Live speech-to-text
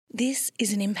This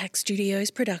is an Impact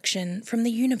Studios production from the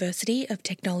University of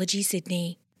Technology,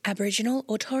 Sydney. Aboriginal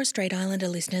or Torres Strait Islander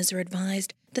listeners are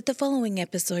advised that the following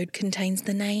episode contains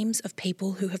the names of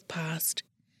people who have passed.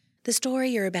 The story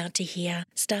you're about to hear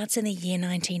starts in the year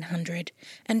 1900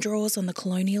 and draws on the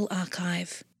colonial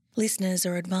archive. Listeners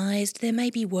are advised there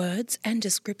may be words and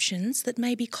descriptions that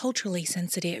may be culturally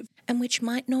sensitive and which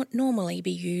might not normally be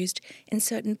used in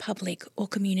certain public or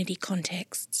community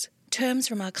contexts. Terms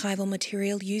from archival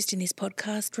material used in this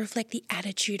podcast reflect the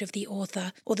attitude of the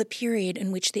author or the period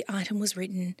in which the item was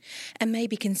written and may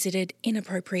be considered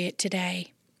inappropriate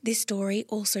today. This story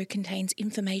also contains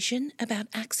information about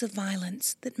acts of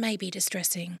violence that may be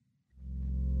distressing.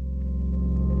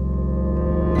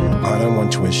 I don't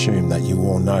want to assume that you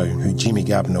all know who Jimmy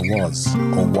Governor was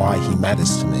or why he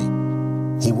matters to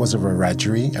me. He was a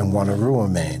Wiradjuri and Wanneroo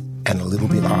man and a little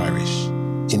bit Irish.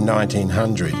 In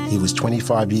 1900, he was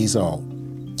 25 years old.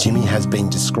 Jimmy has been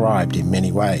described in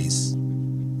many ways.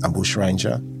 A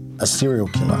bushranger, a serial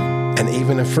killer, and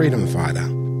even a freedom fighter.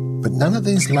 But none of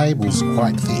these labels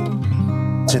quite fit.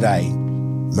 Today,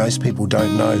 most people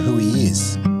don't know who he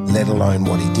is, let alone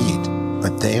what he did.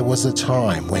 But there was a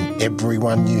time when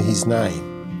everyone knew his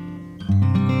name.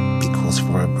 Because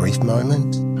for a brief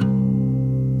moment,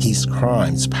 his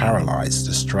crimes paralysed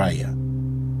Australia.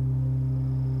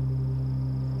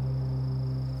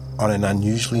 On an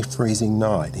unusually freezing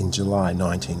night in July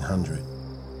 1900,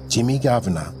 Jimmy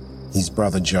Governor, his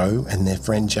brother Joe and their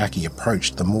friend Jackie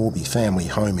approached the Morby family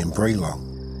home in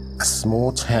Breelong, a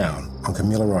small town on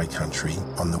Kamilaroi country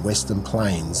on the western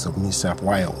plains of New South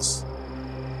Wales.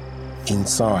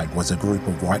 Inside was a group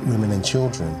of white women and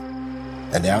children,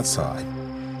 and outside,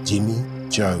 Jimmy,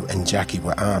 Joe and Jackie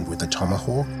were armed with a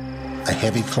tomahawk, a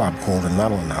heavy club called a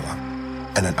nulla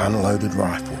nulla, and an unloaded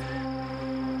rifle.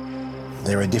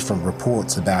 There are different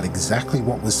reports about exactly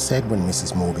what was said when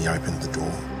Mrs. Morby opened the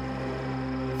door.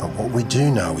 But what we do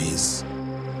know is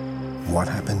what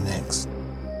happened next.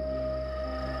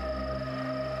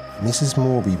 Mrs.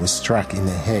 Morby was struck in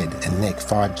the head and neck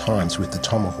 5 times with the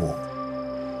tomahawk.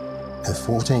 Her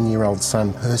 14-year-old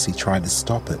son Percy tried to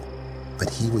stop it, but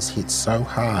he was hit so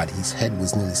hard his head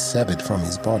was nearly severed from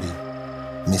his body.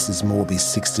 Mrs. Morby's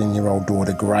 16-year-old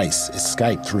daughter Grace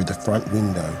escaped through the front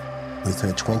window with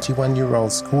her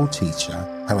 21-year-old school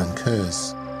teacher, Helen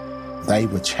Kurz. They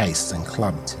were chased and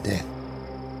clubbed to death.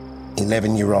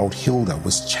 11-year-old Hilda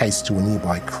was chased to a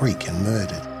nearby creek and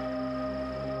murdered.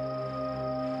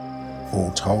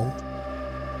 All told,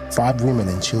 5 women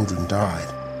and children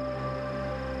died.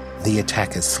 The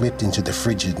attackers slipped into the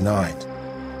frigid night.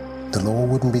 The law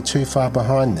wouldn't be too far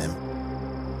behind them.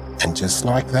 And just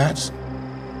like that,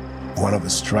 one of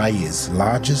Australia's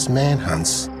largest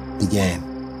manhunts began.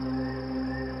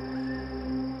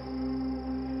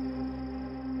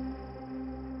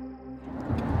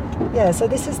 Yeah, so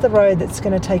this is the road that's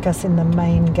going to take us in the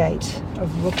main gate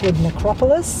of Rookwood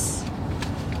Necropolis.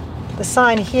 The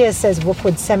sign here says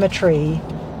Rookwood Cemetery,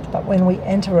 but when we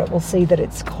enter it, we'll see that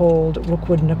it's called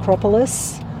Rookwood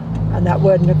Necropolis, and that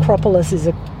word necropolis is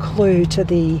a clue to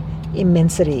the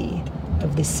immensity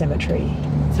of this cemetery.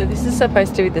 So this is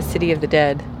supposed to be the city of the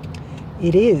dead?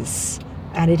 It is,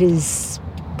 and it is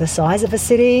the size of a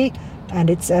city, and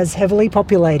it's as heavily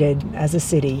populated as a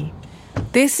city.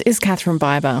 This is Catherine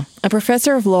Biber, a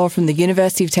professor of law from the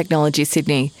University of Technology,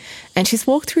 Sydney, and she's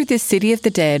walked through this city of the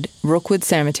dead, Rookwood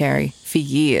Cemetery, for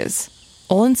years,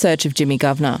 all in search of Jimmy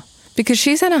Governor, because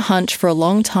she's had a hunch for a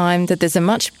long time that there's a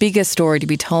much bigger story to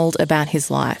be told about his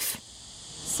life.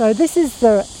 So this is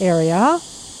the area.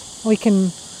 We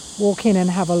can walk in and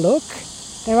have a look.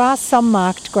 There are some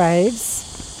marked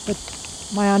graves, but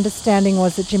my understanding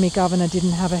was that Jimmy Governor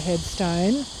didn't have a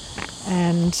headstone,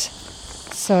 and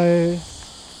so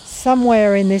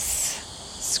somewhere in this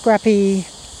scrappy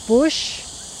bush,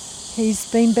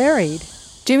 he's been buried.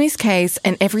 Jimmy's case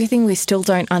and everything we still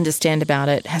don't understand about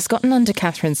it has gotten under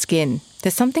Catherine's skin.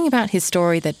 There's something about his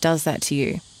story that does that to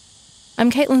you.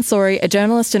 I'm Caitlin Sori, a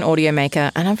journalist and audio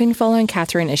maker, and I've been following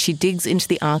Catherine as she digs into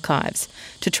the archives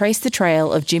to trace the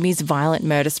trail of Jimmy's violent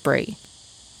murder spree.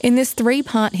 In this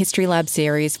 3-part History Lab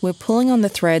series, we're pulling on the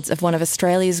threads of one of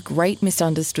Australia's great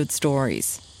misunderstood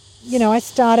stories. You know, I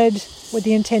started with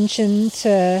the intention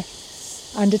to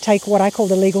undertake what I call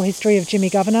the legal history of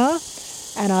Jimmy Governor,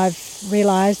 and I've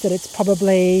realised that it's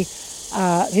probably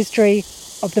history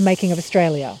of the making of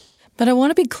Australia. But I want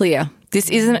to be clear, this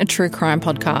isn't a true crime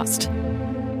podcast.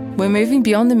 We're moving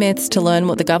beyond the myths to learn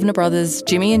what the Governor brothers,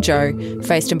 Jimmy and Joe,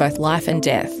 faced in both life and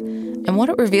death, and what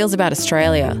it reveals about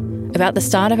Australia, about the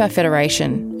start of our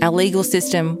federation, our legal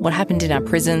system, what happened in our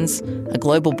prisons, a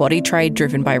global body trade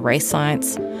driven by race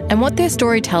science, and what their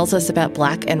story tells us about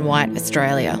black and white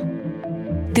Australia.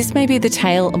 This may be the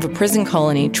tale of a prison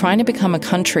colony trying to become a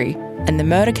country and the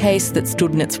murder case that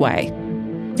stood in its way.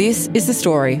 This is the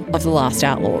story of the Last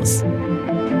Outlaws.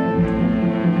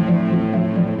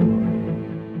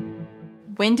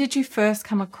 When did you first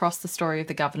come across the story of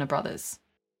the Governor brothers?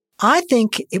 I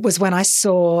think it was when I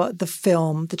saw the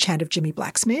film The Chant of Jimmy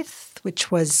Blacksmith,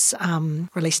 which was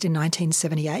released in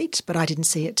 1978, but I didn't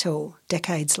see it till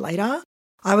decades later.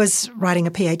 I was writing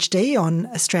a PhD on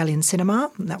Australian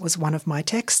cinema, and that was one of my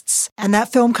texts. And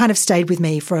that film kind of stayed with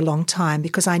me for a long time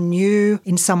because I knew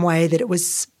in some way that it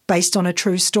was based on a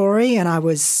true story, and I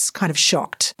was kind of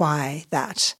shocked by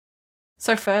that.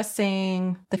 So first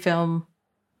seeing the film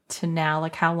to now,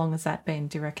 like how long has that been,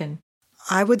 do you reckon?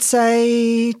 I would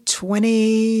say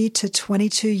 20 to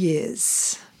 22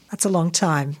 years. That's a long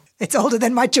time. It's older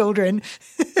than my children.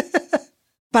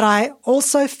 But I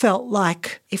also felt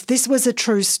like if this was a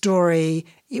true story,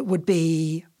 it would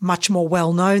be much more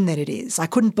well-known than it is. I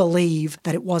couldn't believe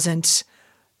that it wasn't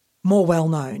more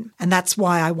well-known. And that's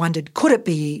why I wondered, could it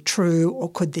be true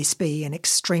or could this be an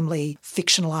extremely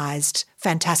fictionalised,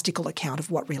 fantastical account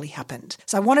of what really happened?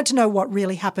 So I wanted to know what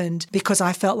really happened because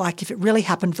I felt like if it really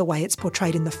happened the way it's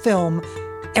portrayed in the film,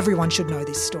 everyone should know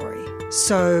this story.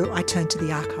 So I turned to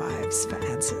the archives for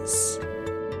answers.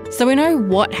 So we know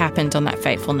what happened on that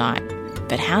fateful night,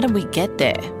 but how did we get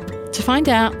there? To find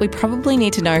out, we probably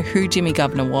need to know who Jimmy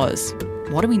Governor was.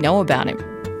 What do we know about him?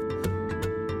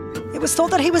 It was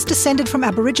thought that he was descended from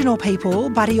Aboriginal people,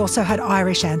 but he also had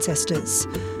Irish ancestors.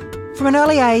 From an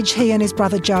early age, he and his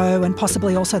brother Joe, and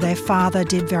possibly also their father,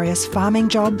 did various farming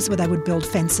jobs where they would build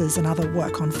fences and other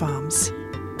work on farms.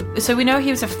 So we know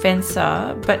he was a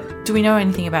fencer, but do we know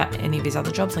anything about any of his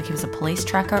other jobs? Like he was a police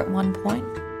tracker at one point?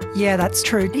 Yeah, that's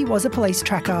true. He was a police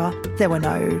tracker. There were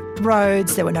no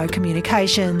roads, there were no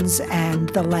communications, and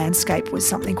the landscape was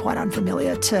something quite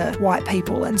unfamiliar to white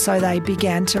people. And so they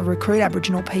began to recruit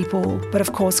Aboriginal people. But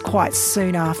of course, quite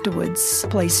soon afterwards,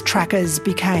 police trackers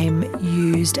became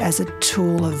used as a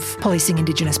tool of policing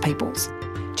Indigenous peoples.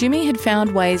 Jimmy had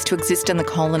found ways to exist in the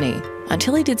colony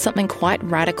until he did something quite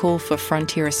radical for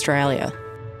frontier Australia.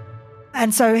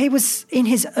 And so he was in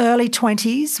his early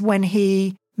 20s when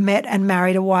he met and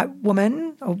married a white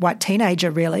woman, a white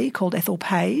teenager really, called Ethel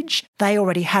Page. They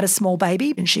already had a small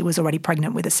baby and she was already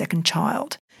pregnant with a second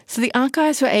child. So the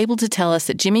archives were able to tell us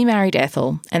that Jimmy married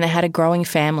Ethel and they had a growing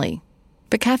family.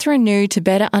 But Catherine knew to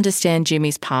better understand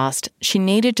Jimmy's past, she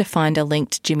needed to find a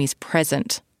link to Jimmy's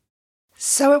present.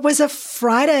 So it was a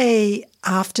Friday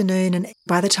afternoon, and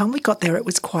by the time we got there, it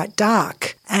was quite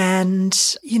dark.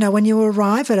 And, you know, when you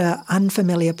arrive at an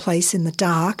unfamiliar place in the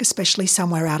dark, especially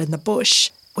somewhere out in the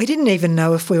bush, we didn't even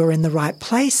know if we were in the right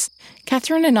place.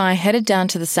 Catherine and I headed down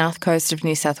to the south coast of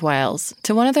New South Wales,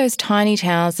 to one of those tiny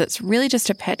towns that's really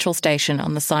just a petrol station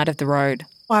on the side of the road.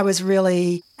 I was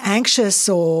really anxious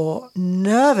or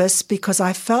nervous because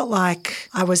I felt like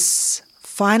I was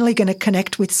finally going to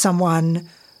connect with someone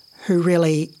who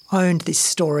really owned this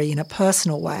story in a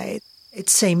personal way.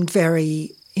 It seemed very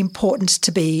important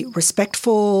to be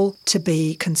respectful, to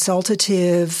be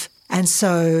consultative, and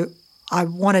so I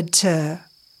wanted to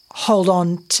hold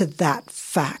on to that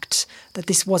fact that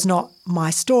this was not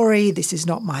my story, this is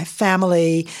not my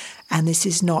family, and this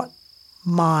is not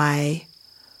my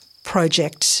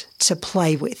project to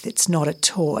play with. It's not a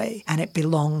toy, and it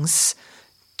belongs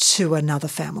to another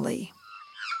family.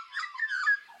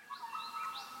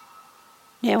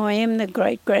 Now, I am the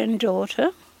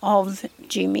great-granddaughter of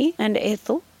Jimmy and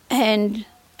Ethel, and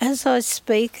as I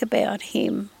speak about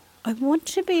him, I want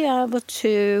to be able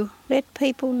to let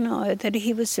people know that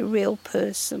he was a real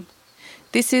person.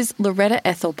 This is Loretta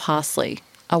Ethel Parsley,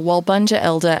 a Walbunja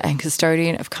elder and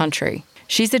custodian of country.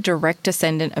 She's a direct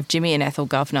descendant of Jimmy and Ethel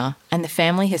Governor and the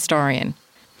family historian.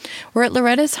 We're at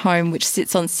Loretta's home, which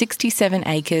sits on 67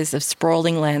 acres of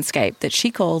sprawling landscape that she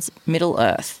calls Middle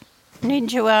Earth.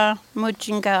 Ninjawa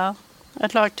Mujingal,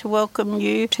 I'd like to welcome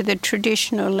you to the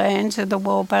traditional lands of the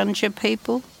Walbunja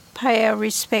people. Pay our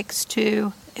respects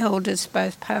to elders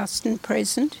both past and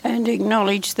present, and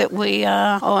acknowledge that we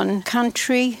are on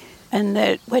country and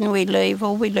that when we leave,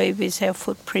 all we leave is our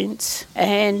footprints.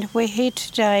 And we're here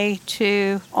today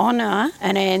to honour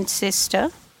an ancestor.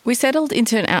 We settled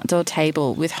into an outdoor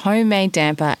table with homemade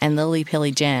damper and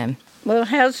lily-pilly jam. Well,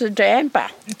 how's the damper?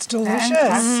 It's delicious.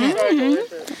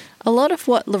 Mm-hmm. A lot of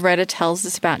what Loretta tells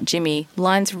us about Jimmy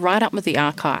lines right up with the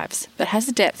archives, but has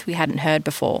a depth we hadn't heard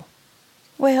before.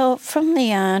 Well, from the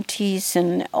aunties,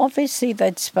 and obviously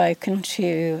they'd spoken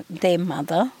to their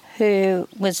mother, who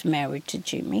was married to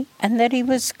Jimmy, and that he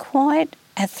was quite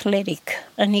athletic,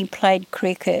 and he played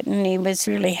cricket, and he was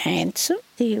really handsome.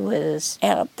 He was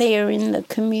out there in the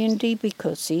community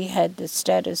because he had the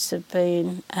status of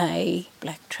being a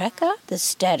black tracker, the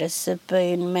status of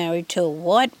being married to a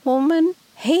white woman.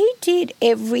 He did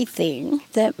everything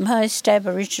that most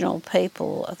Aboriginal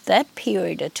people of that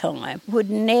period of time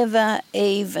would never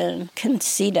even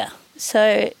consider.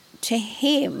 So to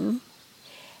him,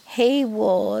 he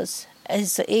was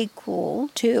as equal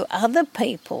to other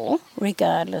people,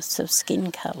 regardless of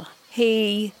skin colour.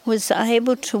 He was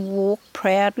able to walk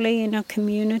proudly in a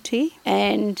community,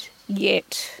 and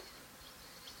yet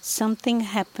something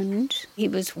happened. He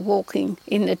was walking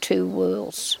in the two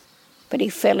worlds, but he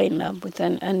fell in love with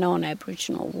a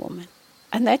non-Aboriginal woman,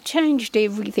 and that changed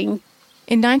everything.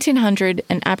 In 1900,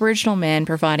 an Aboriginal man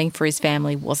providing for his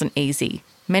family wasn't easy.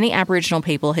 Many Aboriginal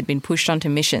people had been pushed onto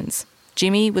missions.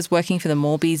 Jimmy was working for the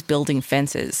Morbies building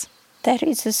fences. That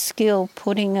is a skill,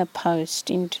 putting a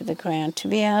post into the ground, to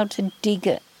be able to dig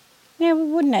it. Now, we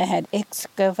wouldn't have had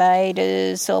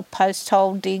excavators or post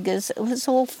hole diggers. It was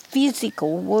all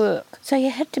physical work, so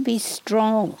you had to be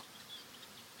strong.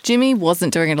 Jimmy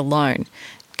wasn't doing it alone.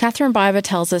 Catherine Biber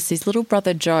tells us his little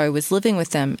brother Joe was living with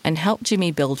them and helped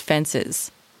Jimmy build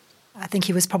fences. I think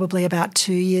he was probably about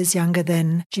 2 years younger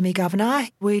than Jimmy Governor.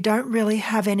 We don't really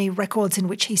have any records in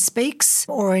which he speaks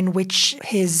or in which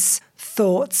his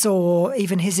thoughts or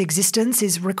even his existence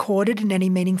is recorded in any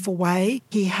meaningful way.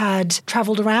 He had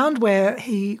travelled around where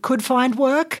he could find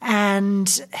work,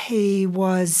 and he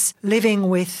was living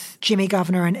with Jimmy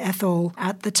Governor and Ethel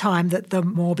at the time that the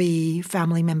Morby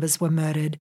family members were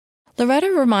murdered.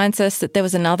 Loretta reminds us that there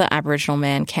was another Aboriginal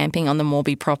man camping on the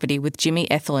Morby property with Jimmy,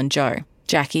 Ethel and Joe,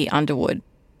 Jackie Underwood,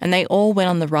 and they all went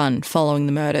on the run following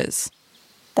the murders.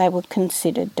 They were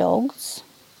considered dogs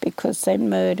because they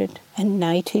murdered, and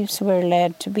natives were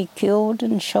allowed to be killed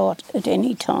and shot at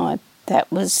any time.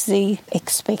 That was the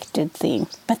expected thing.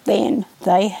 But then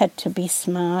they had to be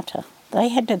smarter. They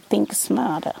had to think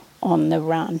smarter on the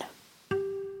run.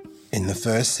 In the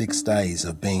first 6 days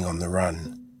of being on the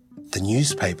run, the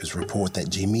newspapers report that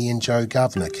Jimmy and Joe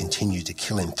Governor continued to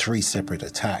kill in 3 separate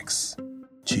attacks.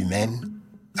 2 men,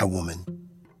 a woman,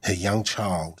 her young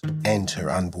child and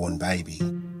her unborn baby.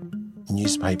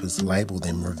 Newspapers label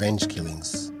them revenge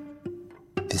killings.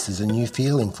 This is a new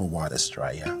feeling for white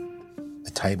Australia.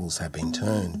 The tables have been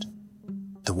turned.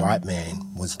 The white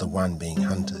man was the one being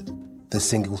hunted. The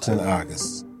Singleton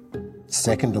Argus,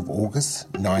 2nd of August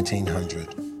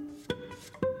 1900.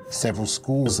 Several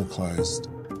schools are closed.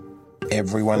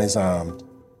 Everyone is armed.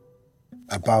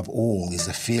 Above all is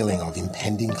a feeling of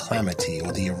impending calamity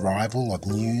or the arrival of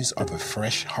news of a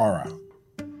fresh horror.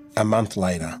 A month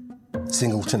later,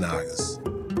 Singleton Argus.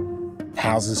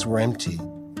 Houses were empty.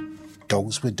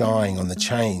 Dogs were dying on the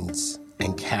chains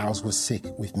and cows were sick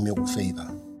with milk fever.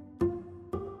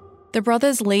 The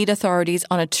brothers lead authorities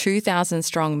on a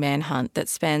 2,000-strong manhunt that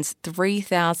spans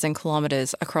 3,000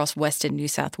 kilometres across western New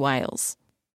South Wales.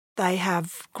 They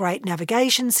have great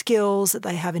navigation skills, that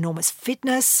they have enormous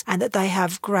fitness, and that they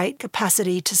have great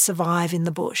capacity to survive in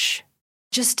the bush.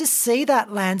 Just to see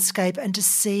that landscape and to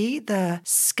see the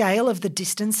scale of the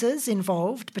distances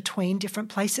involved between different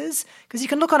places, because you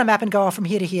can look on a map and go, oh, from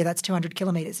here to here, that's 200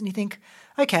 kilometres, and you think,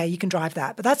 okay, you can drive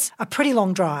that. But that's a pretty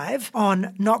long drive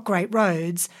on not great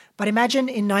roads. But imagine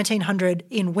in 1900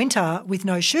 in winter with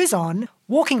no shoes on,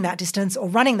 walking that distance or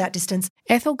running that distance.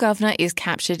 Ethel Governor is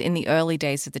captured in the early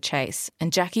days of the chase,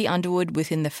 and Jackie Underwood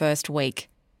within the first week.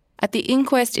 At the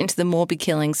inquest into the Morby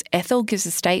killings, Ethel gives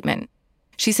a statement.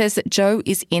 She says that Joe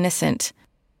is innocent.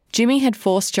 Jimmy had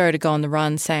forced Joe to go on the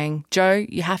run, saying, "Joe,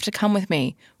 you have to come with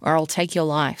me or I'll take your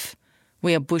life.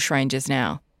 We are bushrangers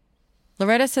now."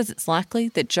 Loretta says it's likely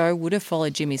that Joe would have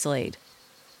followed Jimmy's lead.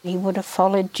 He would have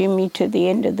followed Jimmy to the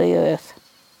end of the earth.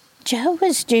 Joe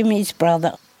was Jimmy's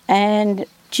brother, and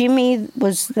Jimmy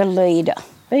was the leader.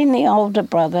 Being the older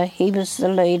brother, he was the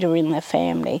leader in the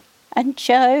family, and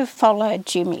Joe followed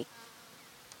Jimmy.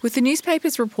 With the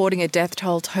newspapers reporting a death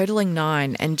toll totalling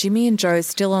 9 and Jimmy and Joe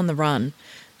still on the run,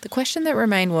 the question that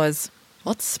remained was,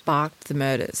 what sparked the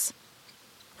murders?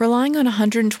 Relying on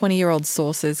 120-year-old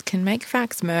sources can make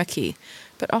facts murky,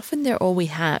 but often they're all we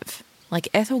have, like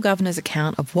Ethel Governor's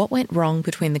account of what went wrong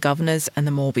between the Governors and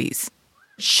the Morbys.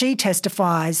 She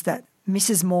testifies that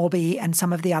Mrs. Morby and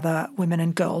some of the other women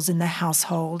and girls in the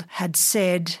household had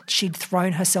said she'd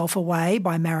thrown herself away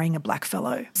by marrying a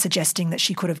blackfellow, suggesting that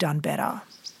she could have done better.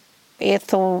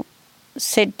 Ethel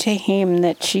said to him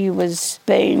that she was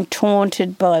being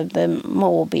taunted by the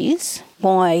Morbys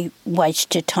Why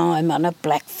waste your time on a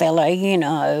black fella, you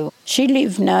know? She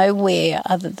lived nowhere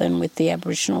other than with the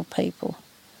Aboriginal people.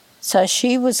 So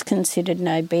she was considered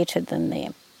no better than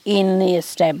them in the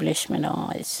establishment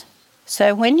eyes.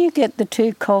 So when you get the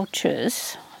two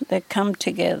cultures that come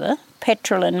together,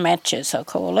 petrol and matches I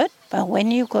call it, but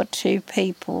when you've got two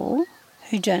people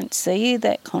who don't see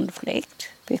that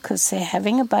conflict because they're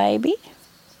having a baby,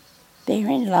 they're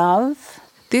in love.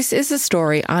 This is a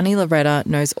story Auntie Loretta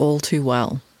knows all too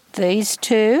well. These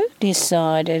two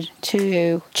decided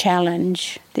to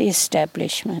challenge the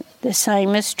establishment, the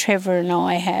same as Trevor and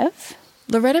I have.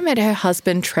 Loretta met her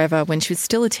husband Trevor when she was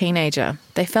still a teenager.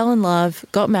 They fell in love,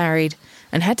 got married,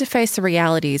 and had to face the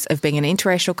realities of being an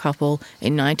interracial couple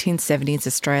in 1970s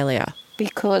Australia.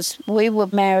 Because we were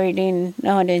married in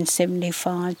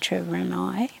 1975, Trevor and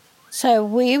I. So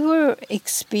we were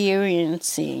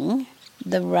experiencing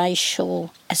the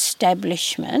racial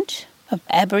establishment of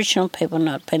Aboriginal people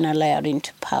not being allowed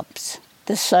into pubs,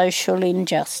 the social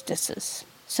injustices.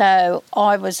 So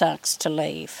I was asked to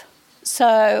leave.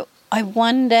 So I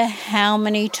wonder how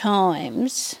many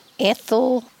times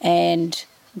Ethel and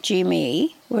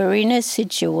Jimmy were in a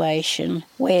situation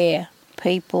where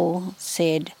people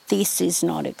said, this is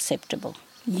not acceptable.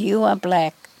 You are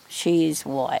black, she is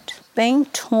white. Being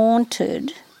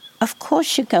taunted, of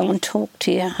course you go and talk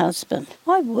to your husband.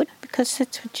 I would, because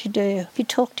that's what you do. You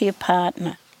talk to your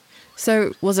partner.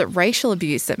 So was it racial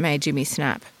abuse that made Jimmy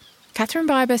snap? Catherine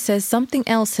Biber says something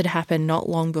else had happened not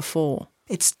long before.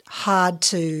 It's hard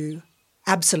to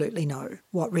absolutely know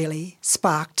what really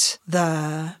sparked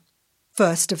the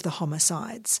first of the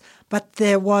homicides, but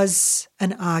there was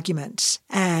an argument,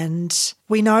 and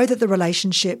we know that the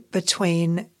relationship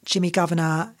between Jimmy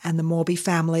Governor and the Morby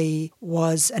family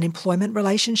was an employment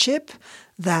relationship,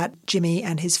 that Jimmy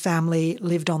and his family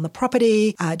lived on the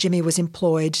property. Jimmy was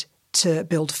employed to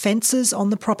build fences on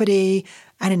the property,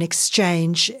 and in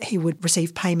exchange he would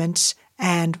receive payment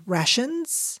and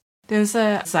rations. There was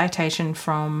a citation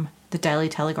from the Daily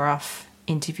Telegraph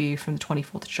interview from the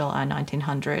 24th of July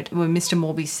 1900 where Mr.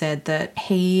 Morby said that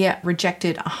he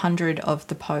rejected 100 of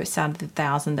the posts out of the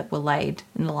 1,000 that were laid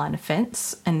in the line of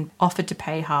fence and offered to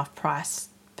pay half price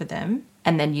for them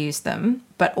and then use them.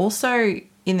 But also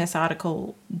in this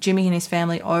article, Jimmy and his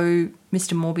family owe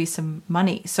Mr. Morby some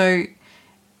money. So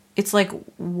it's like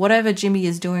whatever Jimmy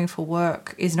is doing for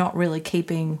work is not really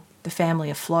keeping the family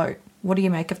afloat. What do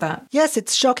you make of that? Yes,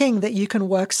 it's shocking that you can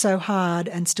work so hard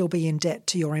and still be in debt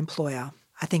to your employer.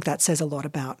 I think that says a lot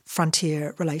about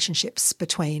frontier relationships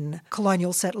between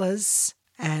colonial settlers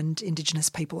and Indigenous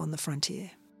people on the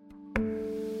frontier.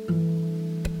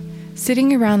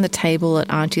 Sitting around the table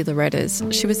at Auntie Loretta's,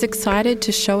 she was excited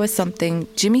to show us something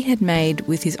Jimmy had made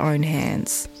with his own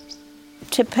hands.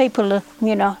 To people,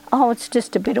 you know, oh, it's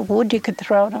just a bit of wood, you could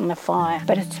throw it on the fire,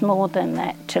 but it's more than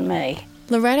that to me.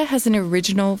 Loretta has an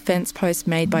original fence post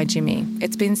made by Jimmy.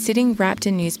 It's been sitting wrapped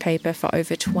in newspaper for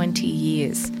over 20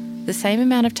 years, the same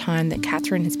amount of time that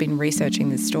Catherine has been researching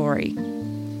this story.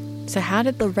 So how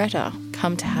did Loretta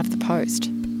come to have the post?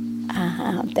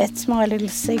 That's my little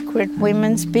secret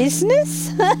women's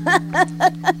business.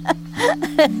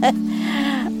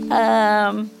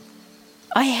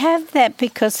 I have that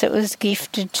because it was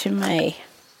gifted to me.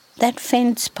 That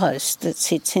fence post that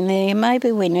sits in there,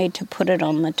 maybe we need to put it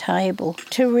on the table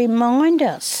to remind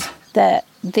us that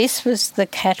this was the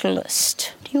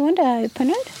catalyst. Do you want to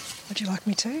open it? Would you like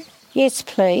me to? Yes,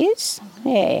 please.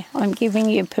 Yeah, I'm giving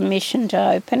you permission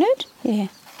to open it. Yeah.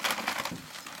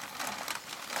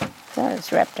 So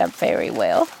it's wrapped up very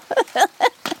well.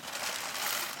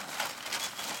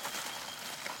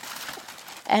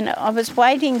 And I was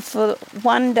waiting for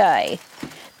one day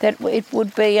that it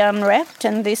would be unwrapped,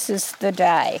 and this is the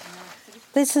day.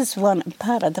 This is one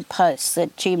part of the post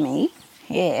that Jimmy,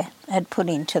 had put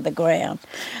into the ground.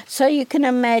 So you can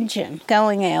imagine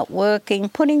going out working,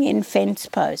 putting in fence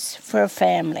posts for a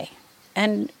family.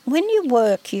 And when you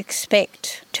work, you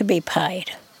expect to be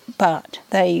paid. But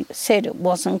they said it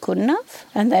wasn't good enough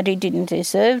and that he didn't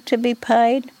deserve to be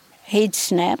paid. He'd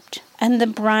snapped. And the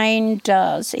brain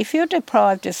does. If you're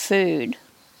deprived of food,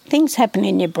 things happen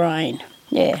in your brain.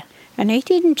 Yeah. And he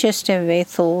didn't just have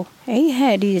Ethel. He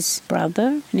had his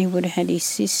brother and he would have had his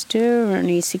sister and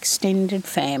his extended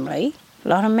family. A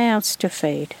lot of mouths to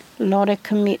feed. A lot of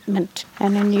commitment.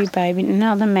 And a new baby,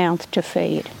 another mouth to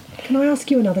feed. Can I ask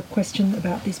you another question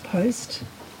about this post?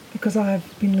 Because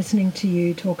I've been listening to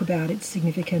you talk about its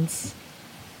significance,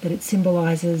 that it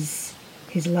symbolises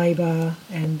his labour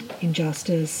and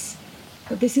injustice.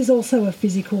 But this is also a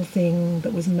physical thing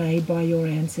that was made by your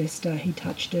ancestor. He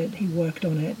touched it, he worked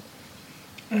on it.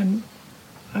 And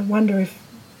I wonder if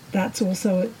that's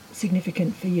also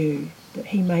significant for you, that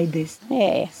he made this.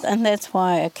 Yes, and that's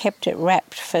why I kept it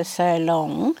wrapped for so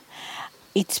long.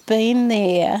 It's been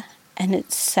there and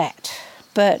it's sat,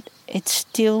 but it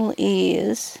still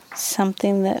is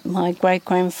something that my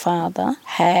great-grandfather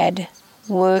had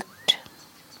worked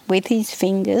with his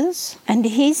fingers and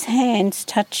his hands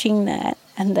touching that.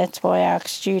 And that's why I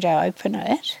asked you to open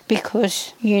it,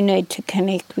 because you need to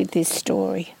connect with this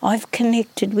story. I've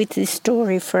connected with this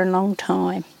story for a long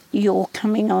time. You're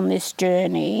coming on this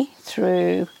journey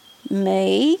through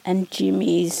me and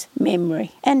Jimmy's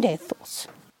memory and Ethel's.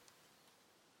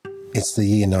 It's the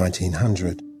year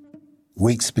 1900.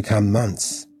 Weeks become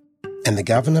months, and the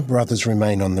Governor brothers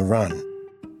remain on the run.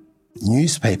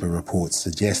 Newspaper reports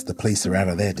suggest the police are out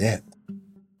of their depth.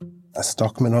 A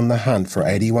stockman on the hunt for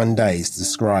 81 days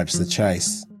describes the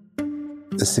chase.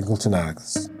 The Singleton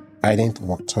Argus, 18th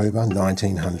of October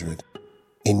 1900.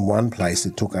 In one place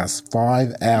it took us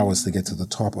 5 hours to get to the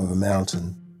top of a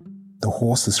mountain. The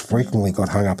horses frequently got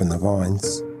hung up in the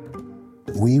vines.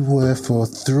 We were for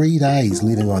 3 days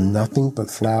living on nothing but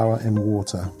flour and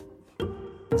water.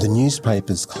 The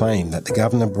newspapers claim that the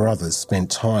Governor brothers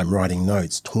spent time writing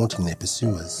notes taunting their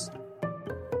pursuers.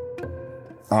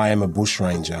 I am a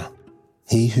bushranger.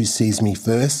 He who sees me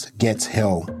first gets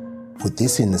hell. Put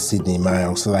this in the Sydney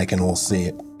Mail so they can all see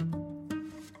it.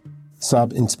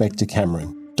 Sub-Inspector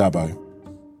Cameron, Dubbo.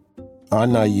 I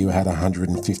know you had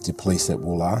 150 police at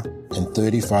Woollahra and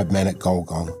 35 men at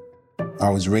Golgong. I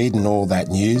was reading all that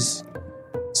news.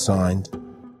 Signed,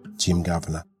 Jim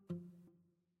Governor.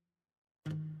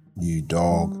 You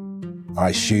dog.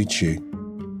 I shoot you.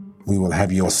 We will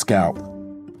have your scalp.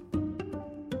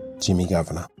 Jimmy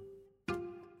Governor.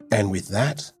 And with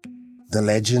that, the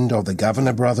legend of the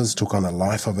Governor brothers took on a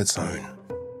life of its own.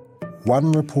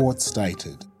 One report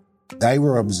stated they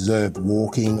were observed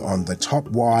walking on the top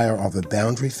wire of a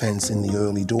boundary fence in the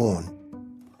early dawn.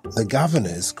 The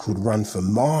Governors could run for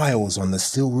miles on the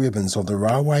steel ribbons of the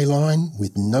railway line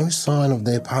with no sign of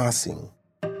their passing.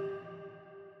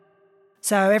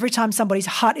 So every time somebody's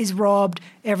hut is robbed,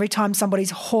 every time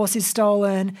somebody's horse is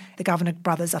stolen, the Governor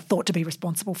brothers are thought to be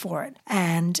responsible for it.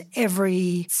 And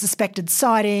every suspected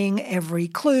sighting, every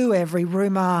clue, every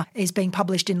rumour is being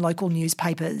published in local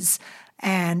newspapers.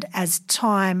 And as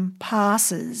time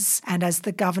passes and as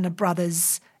the Governor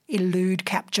brothers elude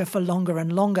capture for longer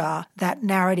and longer, that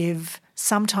narrative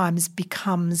sometimes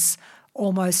becomes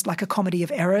almost like a comedy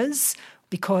of errors,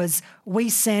 because we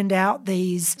send out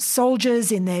these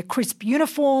soldiers in their crisp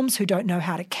uniforms who don't know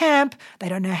how to camp, they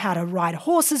don't know how to ride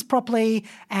horses properly,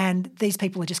 and these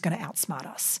people are just going to outsmart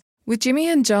us. With Jimmy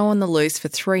and Joe on the loose for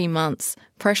 3 months,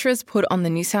 pressure is put on the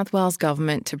New South Wales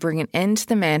government to bring an end to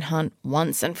the manhunt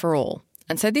once and for all.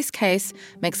 And so this case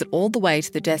makes it all the way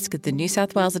to the desk of the New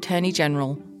South Wales Attorney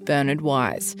General, Bernard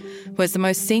Wise, who as the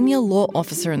most senior law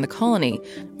officer in the colony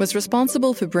was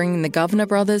responsible for bringing the Governor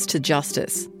brothers to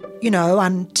justice. You know,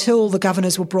 until the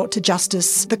Governors were brought to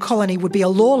justice, the colony would be a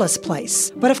lawless place.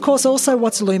 But of course also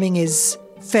what's looming is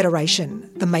federation,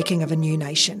 the making of a new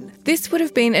nation. This would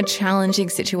have been a challenging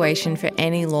situation for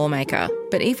any lawmaker,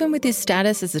 but even with his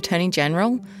status as Attorney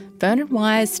General, Bernard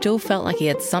Wise still felt like he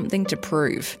had something to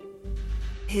prove.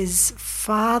 His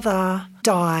father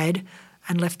died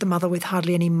and left the mother with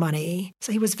hardly any money.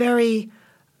 So he was very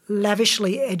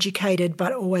lavishly educated,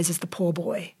 but always as the poor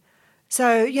boy.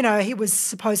 So, you know, he was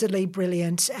supposedly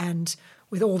brilliant and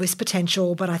with all this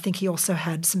potential, but I think he also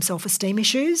had some self-esteem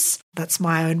issues. That's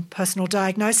my own personal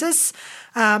diagnosis.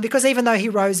 Because even though he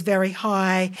rose very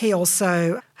high, he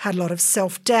also had a lot of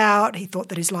self-doubt. He thought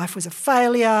that his life was a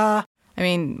failure. I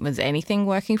mean, was anything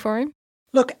working for him?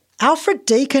 Look, Alfred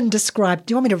Deakin described,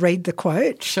 do you want me to read the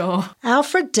quote? Sure.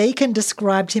 Alfred Deakin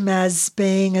described him as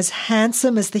being as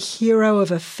handsome as the hero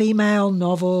of a female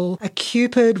novel, a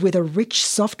Cupid with a rich,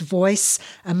 soft voice,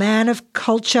 a man of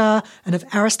culture and of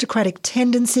aristocratic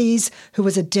tendencies who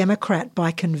was a Democrat by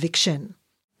conviction.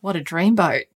 What a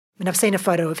dreamboat. And I've seen a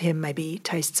photo of him, maybe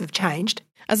tastes have changed.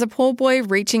 As a poor boy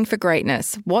reaching for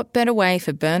greatness, what better way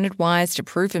for Bernard Wise to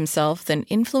prove himself than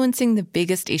influencing the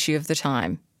biggest issue of the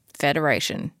time,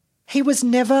 Federation? He was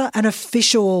never an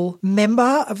official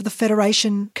member of the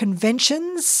Federation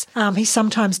conventions. He's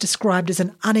sometimes described as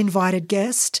an uninvited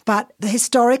guest, but the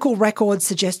historical record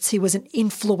suggests he was an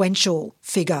influential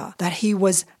figure, that he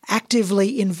was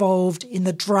actively involved in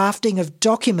the drafting of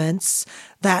documents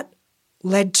that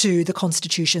led to the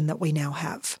constitution that we now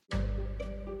have.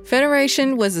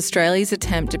 Federation was Australia's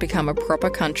attempt to become a proper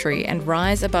country and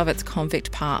rise above its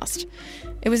convict past.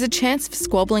 It was a chance for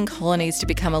squabbling colonies to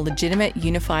become a legitimate,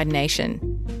 unified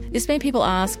nation. This made people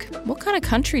ask, what kind of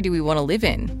country do we want to live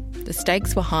in? The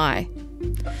stakes were high.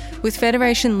 With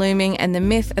Federation looming and the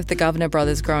myth of the Governor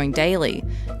brothers growing daily,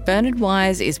 Bernard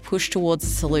Wise is pushed towards a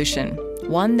solution,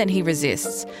 one that he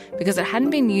resists, because it hadn't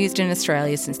been used in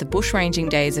Australia since the bushranging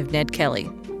days of Ned Kelly.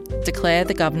 Declare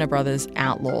the Governor brothers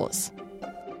outlaws.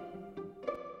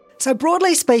 So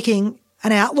broadly speaking,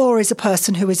 an outlaw is a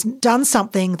person who has done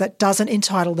something that doesn't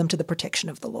entitle them to the protection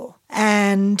of the law.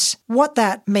 And what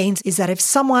that means is that if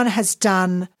someone has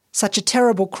done such a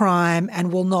terrible crime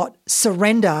and will not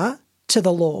surrender to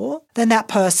the law, then that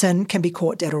person can be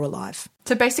caught dead or alive.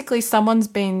 So basically someone's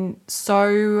been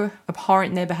so abhorrent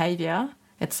in their behaviour,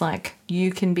 it's like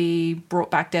you can be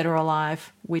brought back dead or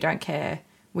alive, we don't care,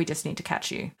 we just need to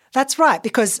catch you. That's right,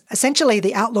 because essentially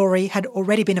the outlawry had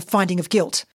already been a finding of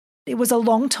guilt. It was a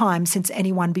long time since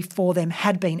anyone before them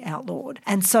had been outlawed.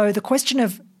 And so the question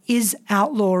of is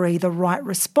outlawry the right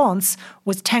response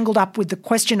was tangled up with the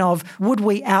question of would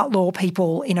we outlaw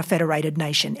people in a federated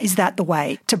nation? Is that the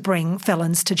way to bring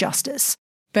felons to justice?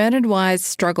 Bernard Wise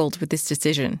struggled with this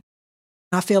decision.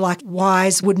 I feel like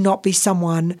Wise would not be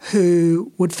someone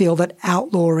who would feel that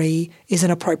outlawry is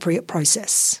an appropriate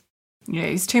process. Yeah,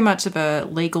 he's too much of a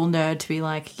legal nerd to be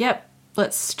like, yep,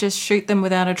 let's just shoot them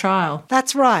without a trial.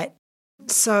 That's right.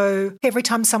 So every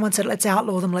time someone said, let's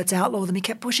outlaw them, he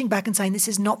kept pushing back and saying this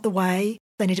is not the way.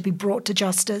 They need to be brought to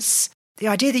justice. The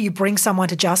idea that you bring someone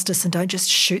to justice and don't just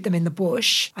shoot them in the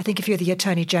bush, I think if you're the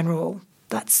Attorney General,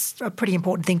 that's a pretty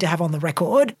important thing to have on the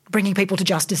record. Bringing people to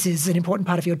justice is an important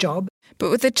part of your job.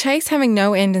 But with the chase having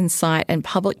no end in sight and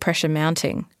public pressure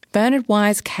mounting, Bernard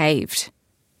Wise caved.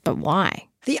 But why?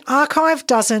 The archive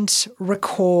doesn't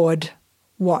record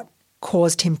what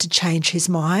caused him to change his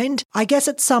mind. I guess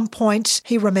at some point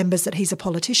he remembers that he's a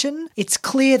politician. It's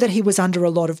clear that he was under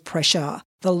a lot of pressure.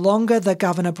 The longer the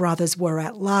Governor brothers were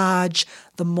at large,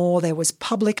 the more there was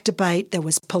public debate, there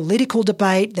was political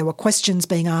debate, there were questions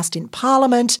being asked in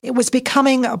Parliament. It was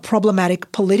becoming a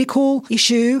problematic political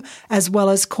issue as well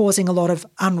as causing a lot of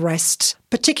unrest,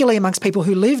 particularly amongst people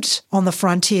who lived on the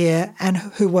frontier and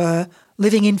who were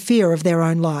living in fear of their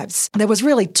own lives. There was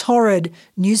really torrid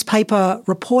newspaper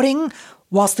reporting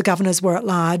whilst the governors were at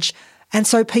large, and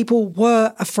so people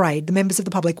were afraid. The members of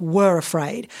the public were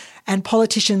afraid, and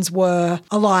politicians were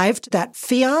alive to that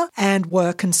fear and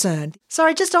were concerned.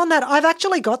 Sorry, just on that, I've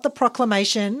actually got the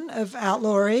proclamation of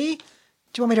outlawry.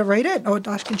 Do you want me to read it? Or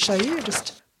I can show you.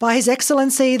 By His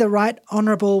Excellency, the Right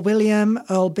Honourable William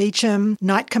Earl Beauchamp,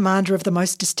 Knight Commander of the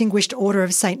Most Distinguished Order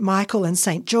of St. Michael and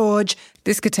St. George.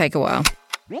 This could take a while.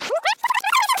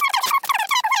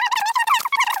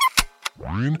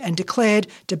 And declared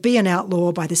to be an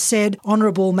outlaw by the said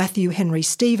Honourable Matthew Henry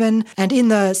Stephen, and in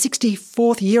the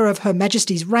 64th year of Her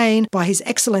Majesty's reign, by His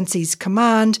Excellency's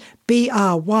command,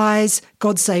 B.R. Wise,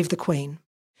 God save the Queen.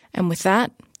 And with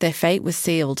that, their fate was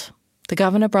sealed. The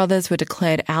Governor brothers were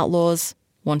declared outlaws,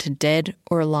 wanted dead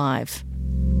or alive.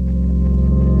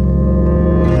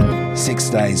 6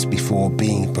 days before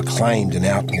being proclaimed an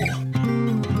outlaw,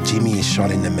 Jimmy is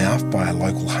shot in the mouth by a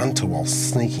local hunter while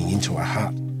sneaking into a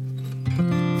hut.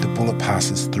 The bullet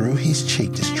passes through his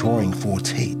cheek, destroying 4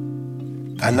 teeth.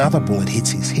 Another bullet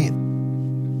hits his hip.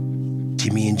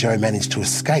 Jimmy and Joe manage to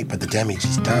escape, but the damage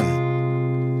is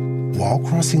done. While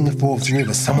crossing the Forbes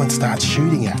River, someone starts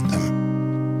shooting at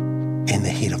them. In the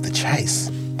heat of the chase,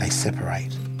 they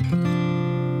separate.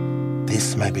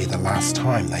 This may be the last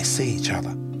time they see each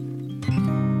other.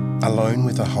 Alone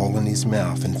with a hole in his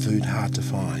mouth and food hard to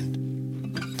find,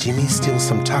 Jimmy steals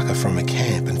some tucker from a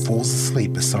camp and falls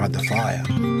asleep beside the fire.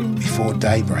 Before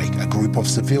daybreak, a group of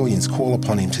civilians call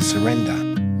upon him to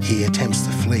surrender. He attempts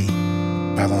to flee,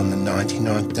 but on the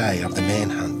 99th day of the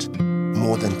manhunt,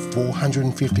 more than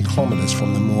 450 kilometres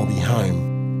from the Morby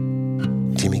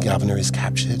home, Jimmy Governor is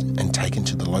captured and taken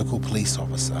to the local police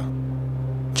officer.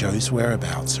 Joe's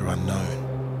whereabouts are unknown.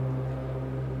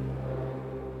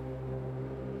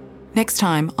 Next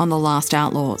time on The Last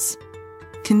Outlaws.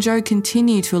 Can Joe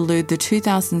continue to elude the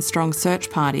 2,000-strong search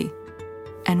party?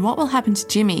 And what will happen to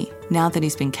Jimmy now that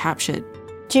he's been captured?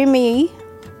 Jimmy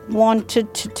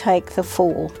wanted to take the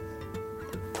fall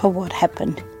for what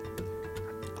happened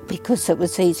because it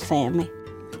was his family.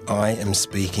 I am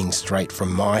speaking straight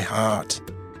from my heart,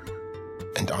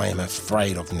 and I am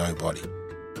afraid of nobody.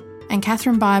 And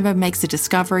Catherine Biber makes a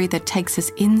discovery that takes us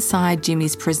inside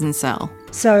Jimmy's prison cell.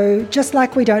 So just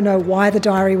like we don't know why the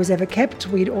diary was ever kept,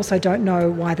 we also don't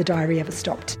know why the diary ever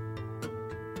stopped.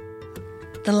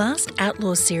 The Last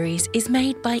Outlaws series is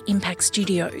made by Impact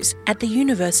Studios at the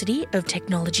University of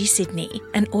Technology Sydney,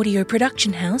 an audio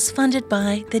production house funded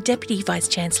by the Deputy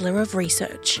Vice-Chancellor of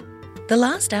Research. The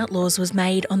Last Outlaws was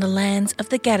made on the lands of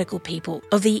the Gadigal people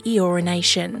of the Eora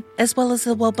Nation, as well as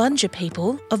the Walbunja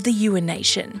people of the Yuin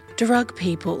Nation, Darug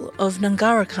people of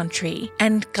Ngungurra Country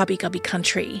and Gubbi Gubbi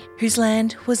Country, whose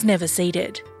land was never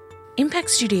ceded. Impact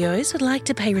Studios would like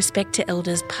to pay respect to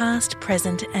elders past,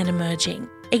 present and emerging,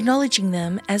 acknowledging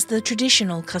them as the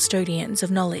traditional custodians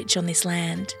of knowledge on this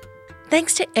land.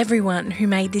 Thanks to everyone who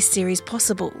made this series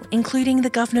possible, including the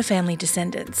Governor family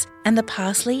descendants and the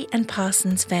Parsley and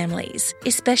Parsons families,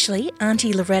 especially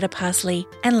Auntie Loretta Parsley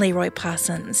and Leroy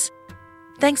Parsons.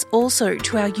 Thanks also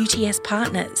to our UTS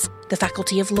partners, the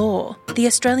Faculty of Law, the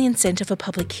Australian Centre for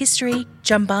Public History,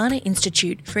 Jumbana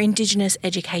Institute for Indigenous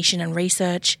Education and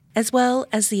Research, as well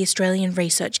as the Australian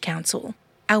Research Council.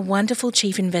 Our wonderful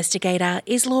Chief Investigator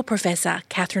is Law Professor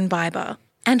Catherine Biber.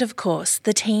 And of course,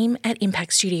 the team at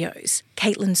Impact Studios.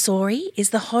 Caitlin Sori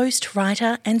is the host,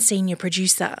 writer and senior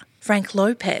producer. Frank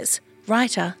Lopez,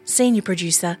 writer, senior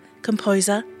producer,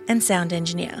 composer and sound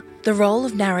engineer. The role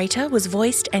of narrator was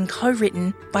voiced and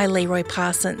co-written by Leroy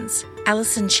Parsons.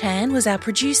 Alison Chan was our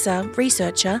producer,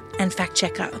 researcher and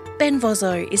fact-checker. Ben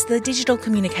Vozo is the digital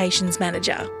communications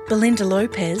manager. Belinda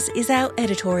Lopez is our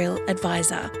editorial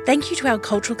advisor. Thank you to our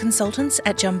cultural consultants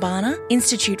at Jumbana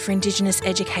Institute for Indigenous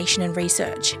Education and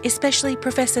Research, especially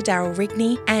Professor Darryl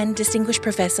Rigney and Distinguished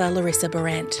Professor Larissa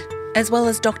Barrett, as well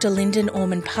as Dr. Lyndon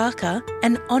Orman Parker,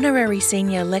 an honorary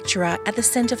senior lecturer at the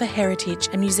Centre for Heritage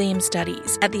and Museum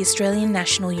Studies at the Australian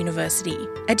National University.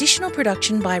 Additional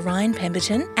production by Ryan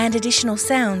Pemberton and additional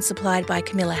sound supplied by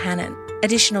Camilla Hannon.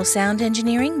 Additional sound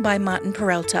engineering by Martin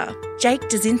Peralta. Jake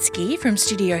Dazinski from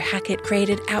Studio Hackett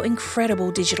created our incredible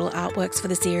digital artworks for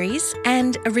the series,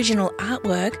 and original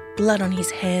artwork, Blood on His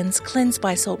Hands, Cleansed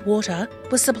by Salt Water,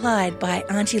 was supplied by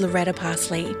Auntie Loretta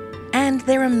Parsley. And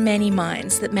there are many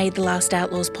minds that made The Last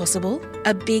Outlaws possible.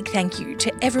 A big thank you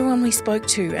to everyone we spoke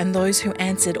to and those who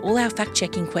answered all our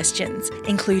fact-checking questions,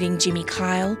 including Jimmy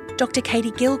Kyle, Dr.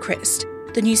 Katie Gilchrist,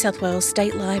 the New South Wales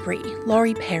State Library,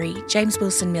 Laurie Perry, James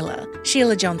Wilson Miller,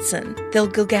 Sheila Johnson, the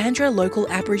Gilgandra Local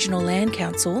Aboriginal Land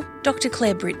Council, Dr.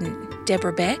 Claire Britton,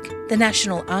 Deborah Beck, the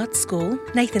National Arts School,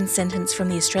 Nathan Sentence from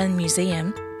the Australian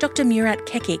Museum, Dr. Murat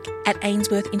Kekik at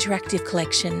Ainsworth Interactive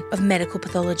Collection of Medical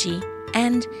Pathology,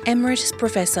 and Emeritus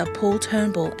Professor Paul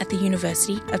Turnbull at the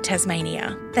University of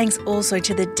Tasmania. Thanks also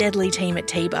to the deadly team at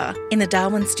T-Bar. In the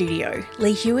Darwin studio,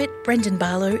 Lee Hewitt, Brendan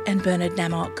Barlow and Bernard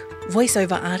Namok.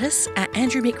 Voiceover artists are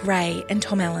Andrew McRae and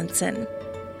Tom Allenson.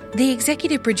 The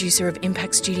executive producer of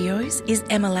Impact Studios is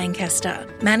Emma Lancaster.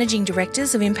 Managing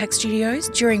directors of Impact Studios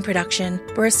during production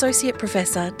were Associate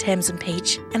Professor Tamsin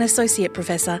Peach and Associate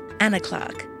Professor Anna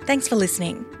Clark. Thanks for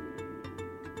listening.